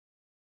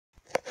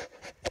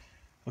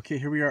Okay,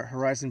 here we are at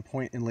Horizon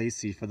Point in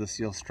Lacey for the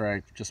seal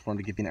stripe. Just wanted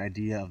to give you an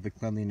idea of the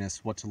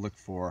cleanliness, what to look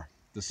for.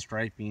 The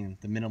striping,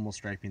 the minimal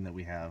striping that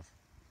we have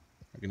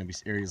are going to be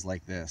areas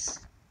like this.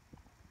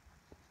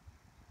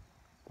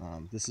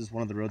 This is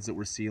one of the roads that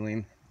we're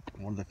sealing,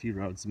 one of the few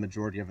roads. The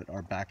majority of it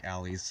are back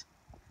alleys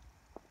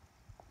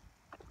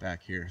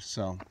back here.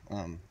 So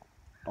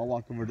I'll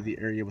walk over to the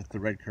area with the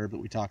red curb that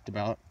we talked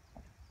about,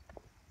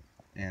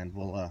 and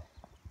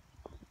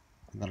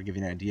that'll give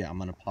you an idea. I'm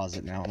going to pause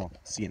it now and I'll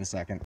see you in a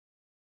second.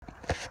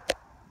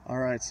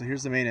 Alright, so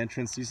here's the main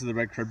entrance. These are the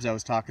red curbs I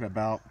was talking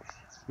about.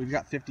 We've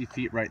got 50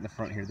 feet right in the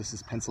front here. This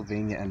is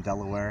Pennsylvania and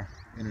Delaware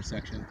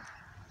intersection.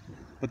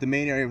 But the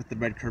main area with the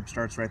red curb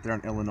starts right there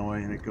on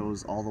Illinois, and it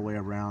goes all the way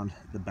around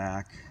the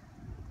back.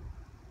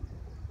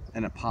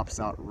 And it pops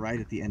out right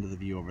at the end of the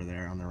view over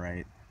there on the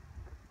right.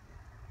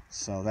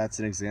 So that's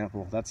an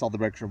example. That's all the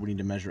red curb we need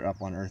to measure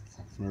up on Earth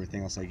from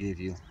everything else I gave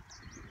you.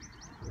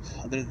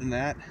 Other than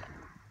that,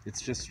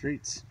 it's just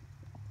streets.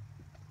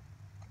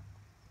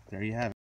 There you have it.